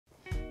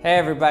Hey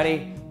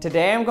everybody,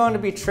 today I'm going to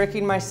be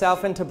tricking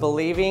myself into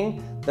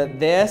believing that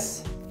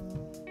this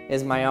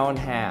is my own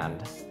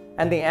hand.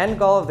 And the end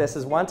goal of this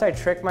is once I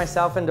trick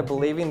myself into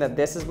believing that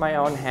this is my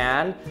own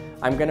hand,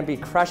 I'm going to be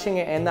crushing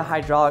it in the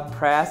hydraulic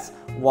press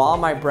while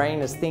my brain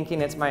is thinking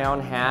it's my own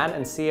hand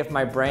and see if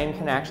my brain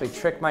can actually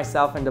trick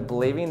myself into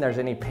believing there's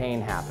any pain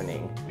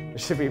happening.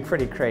 It should be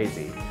pretty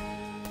crazy.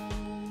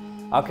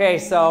 Okay,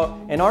 so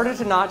in order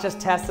to not just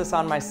test this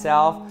on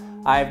myself,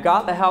 I've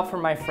got the help from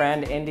my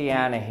friend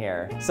Indiana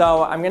here.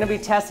 So I'm gonna be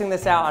testing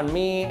this out on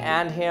me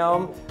and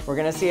him. We're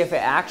gonna see if it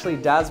actually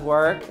does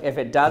work. If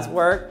it does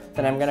work,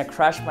 then I'm gonna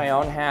crush my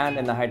own hand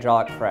in the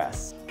hydraulic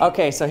press.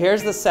 Okay, so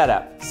here's the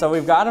setup. So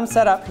we've got him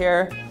set up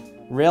here.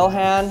 Real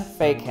hand,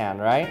 fake hand,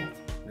 right?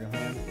 Real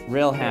hand?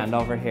 Real hand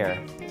over here.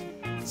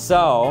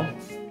 So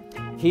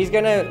he's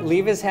gonna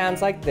leave his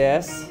hands like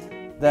this.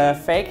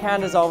 The fake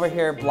hand is over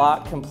here,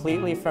 blocked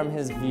completely from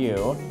his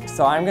view.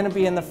 So I'm gonna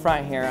be in the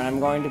front here and I'm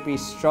going to be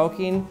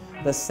stroking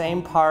the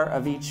same part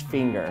of each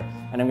finger.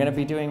 And I'm gonna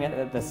be doing it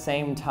at the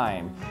same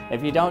time.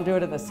 If you don't do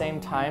it at the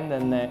same time,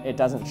 then it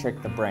doesn't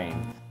trick the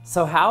brain.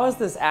 So how is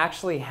this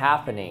actually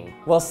happening?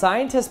 Well,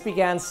 scientists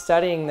began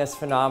studying this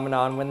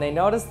phenomenon when they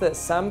noticed that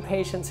some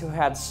patients who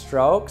had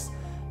strokes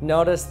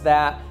noticed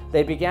that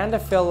they began to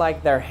feel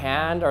like their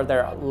hand or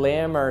their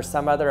limb or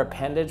some other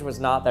appendage was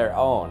not their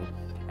own.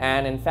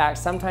 And in fact,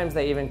 sometimes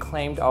they even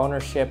claimed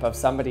ownership of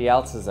somebody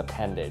else's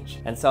appendage.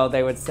 And so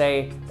they would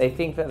say they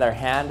think that their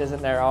hand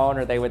isn't their own,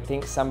 or they would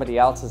think somebody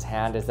else's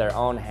hand is their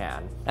own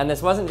hand. And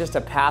this wasn't just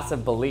a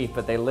passive belief,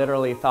 but they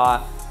literally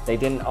thought they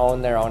didn't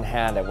own their own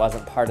hand, it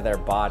wasn't part of their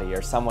body,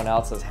 or someone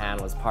else's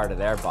hand was part of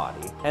their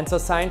body. And so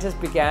scientists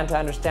began to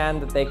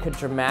understand that they could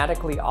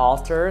dramatically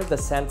alter the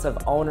sense of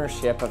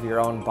ownership of your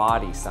own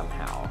body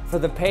somehow. For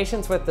the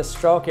patients with the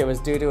stroke, it was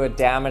due to a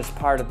damaged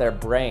part of their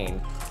brain.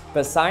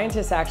 But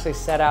scientists actually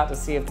set out to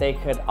see if they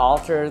could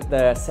alter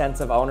the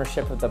sense of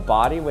ownership of the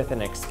body with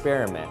an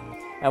experiment.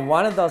 And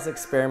one of those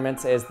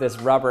experiments is this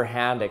rubber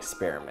hand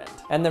experiment.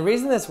 And the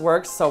reason this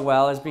works so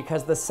well is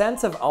because the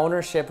sense of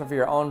ownership of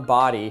your own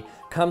body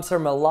comes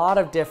from a lot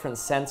of different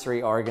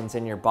sensory organs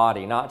in your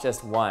body, not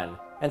just one.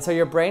 And so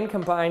your brain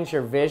combines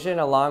your vision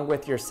along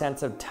with your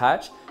sense of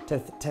touch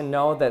to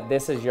know that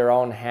this is your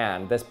own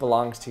hand, this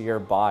belongs to your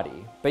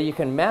body. But you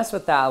can mess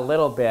with that a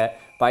little bit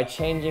by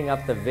changing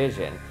up the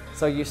vision.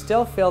 So you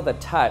still feel the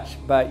touch,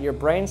 but your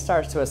brain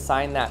starts to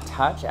assign that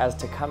touch as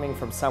to coming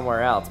from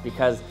somewhere else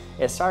because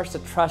it starts to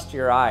trust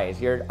your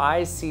eyes. Your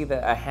eyes see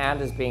that a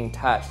hand is being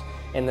touched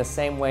in the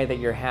same way that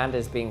your hand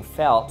is being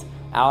felt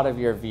out of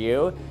your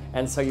view.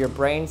 And so your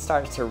brain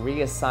starts to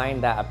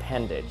reassign that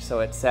appendage.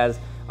 So it says,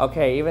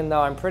 okay, even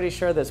though I'm pretty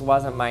sure this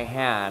wasn't my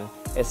hand,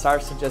 it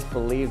starts to just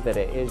believe that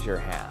it is your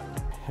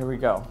hand. Here we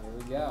go. Here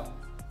we go.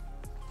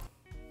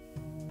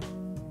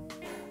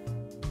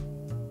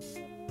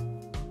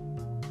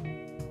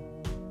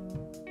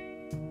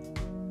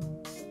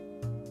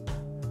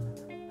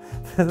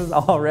 This is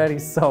already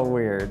so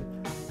weird.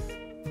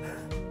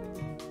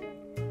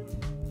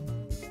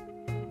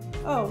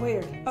 Oh,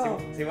 weird. Oh.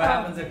 See what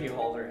happens if you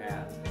hold her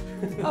hand.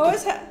 Oh,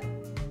 it's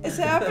happening. Oh, it's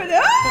happening!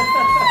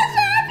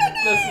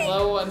 The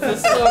slow one, the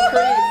slow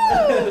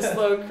creep. The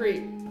slow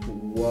creep.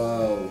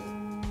 Whoa.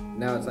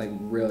 Now it's like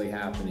really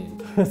happening.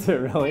 Is it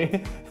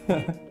really?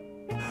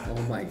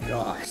 Oh my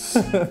gosh.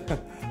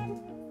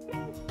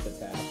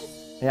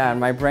 Yeah, and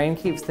my brain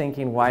keeps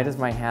thinking, why does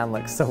my hand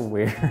look so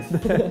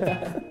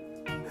weird?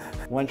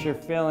 Once you're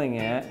feeling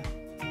it,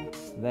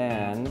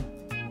 then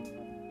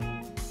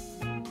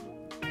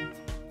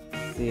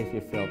see if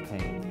you feel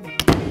pain.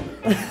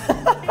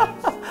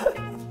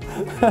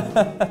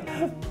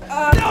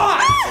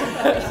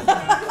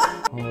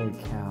 Holy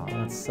cow,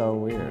 that's so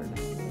weird.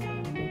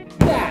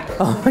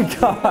 Oh my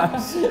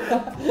gosh.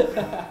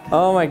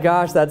 Oh my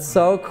gosh, that's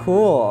so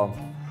cool.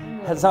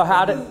 So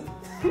how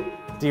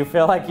do you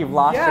feel like you've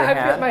lost your hand?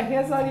 Yeah, my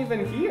hand's not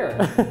even here.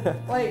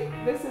 Like,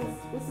 this is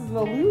an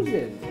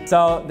illusion.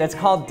 So that's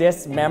called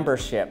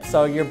dismembership.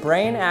 So your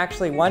brain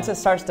actually, once it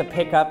starts to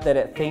pick up that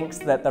it thinks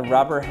that the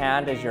rubber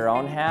hand is your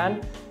own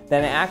hand,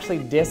 then it actually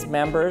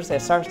dismembers,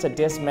 it starts to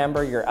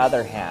dismember your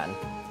other hand.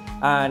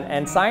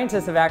 And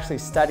scientists have actually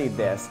studied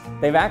this.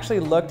 They've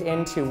actually looked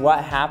into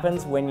what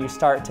happens when you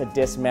start to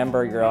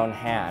dismember your own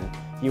hand.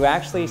 You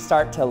actually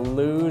start to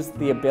lose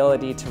the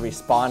ability to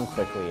respond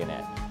quickly in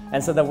it.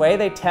 And so the way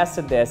they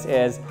tested this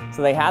is,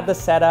 so they had the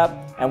setup,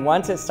 and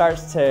once it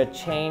starts to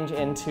change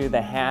into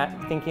the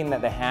hand, thinking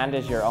that the hand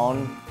is your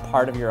own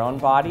part of your own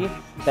body,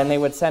 then they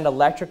would send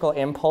electrical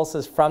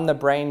impulses from the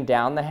brain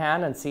down the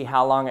hand and see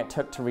how long it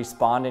took to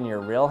respond in your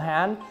real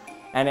hand,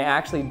 and it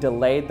actually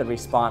delayed the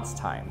response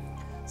time.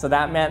 So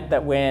that meant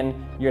that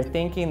when you're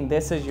thinking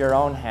this is your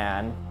own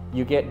hand,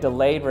 you get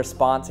delayed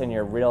response in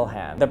your real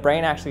hand. The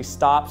brain actually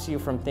stops you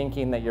from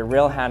thinking that your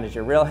real hand is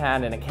your real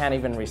hand, and it can't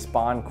even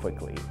respond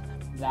quickly.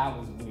 That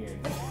was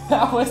weird.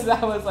 that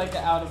was like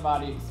an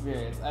out-of-body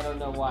experience. I don't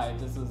know why. It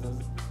just was this.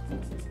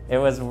 It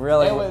was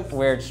really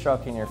weird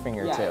stroking your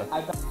finger yeah,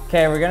 too.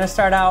 Okay, we're gonna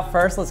start out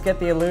first. Let's get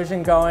the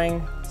illusion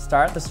going.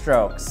 start the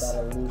strokes.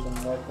 That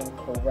illusion working,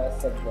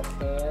 caress of the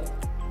hand.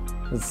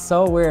 It's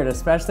so weird,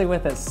 especially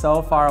with it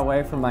so far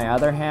away from my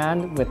other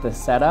hand with the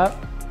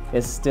setup,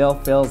 it still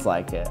feels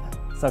like it.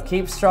 So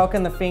keep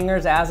stroking the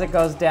fingers as it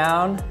goes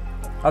down.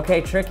 Okay,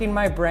 tricking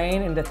my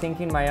brain into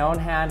thinking my own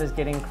hand is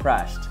getting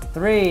crushed.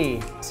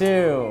 3,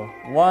 2,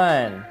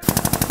 1.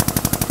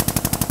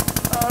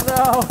 Oh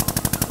no!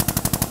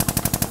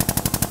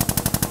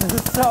 This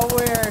is so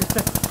weird.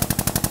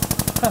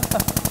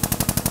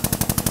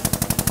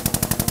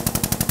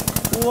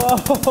 Whoa!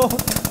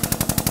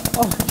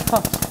 Oh my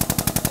gosh.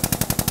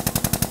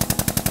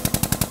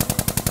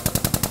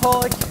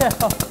 Holy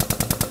cow.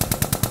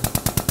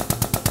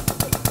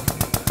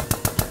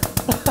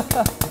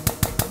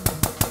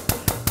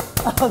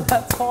 Oh,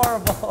 that's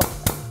horrible.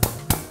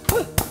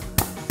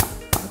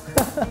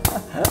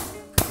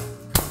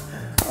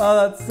 Oh,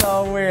 that's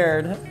so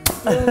weird.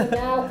 Feeling it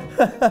now?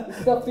 You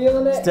still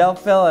feeling it? Still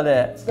feeling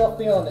it. Still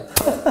feeling it.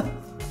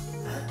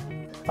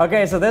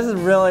 Okay, so this is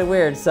really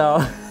weird.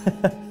 So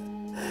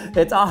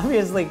it's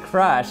obviously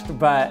crushed,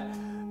 but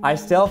I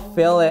still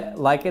feel it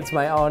like it's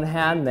my own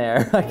hand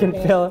there. I can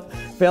feel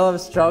him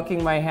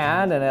stroking my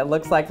hand, and it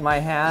looks like my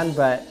hand,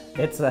 but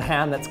it's a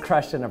hand that's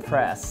crushed in a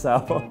press.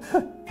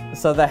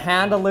 So the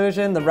hand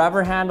illusion, the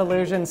rubber hand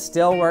illusion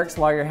still works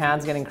while your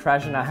hand's getting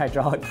crushed in a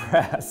hydraulic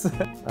press.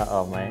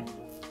 Uh-oh, my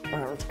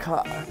arm's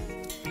caught.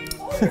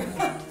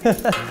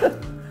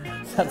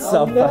 That's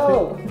so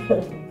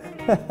funny.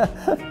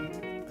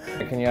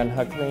 Can you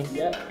unhook me?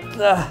 Yep.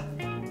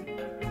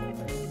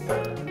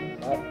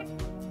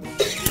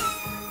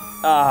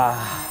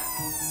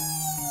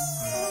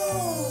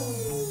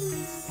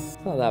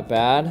 Not that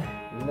bad.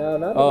 No,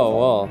 not Oh,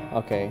 well,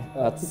 okay.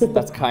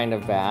 That's kind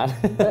of bad.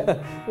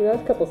 You know,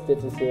 a couple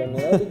stitches here and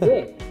there, that'd be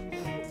great.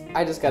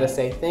 I just gotta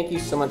say, thank you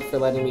so much for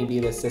letting me be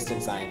the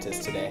assistant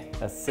scientist today.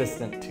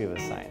 Assistant to the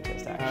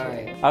scientist,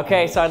 actually. All right.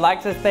 Okay, so I'd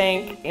like to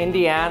thank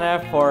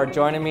Indiana for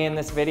joining me in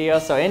this video.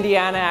 So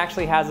Indiana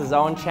actually has his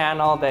own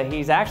channel that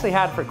he's actually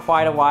had for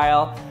quite a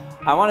while.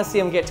 I want to see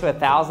him get to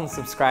 1,000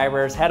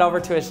 subscribers. Head over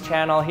to his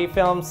channel. He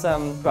filmed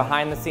some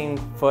behind the scenes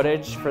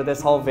footage for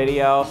this whole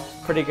video.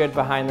 Pretty good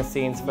behind the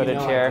scenes footage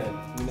here.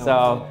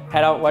 So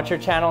head out, what's your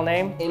channel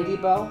name?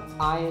 Indibo,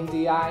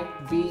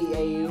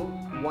 I-N-D-I-B-E-A-U,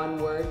 one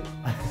word.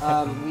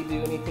 We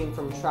do anything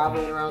from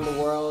traveling around the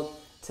world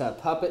to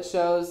puppet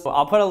shows.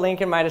 I'll put a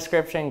link in my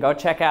description. Go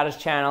check out his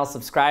channel,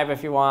 subscribe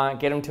if you want,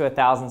 get him to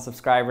 1,000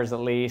 subscribers at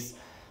least.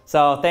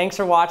 So thanks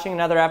for watching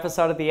another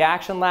episode of The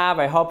Action Lab.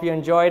 I hope you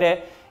enjoyed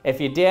it. If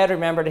you did,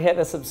 remember to hit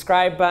the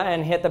subscribe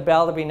button, hit the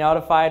bell to be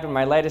notified when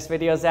my latest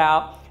video's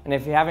out. And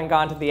if you haven't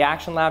gone to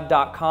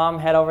theactionlab.com,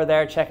 head over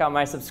there, check out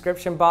my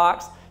subscription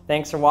box.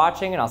 Thanks for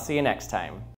watching, and I'll see you next time.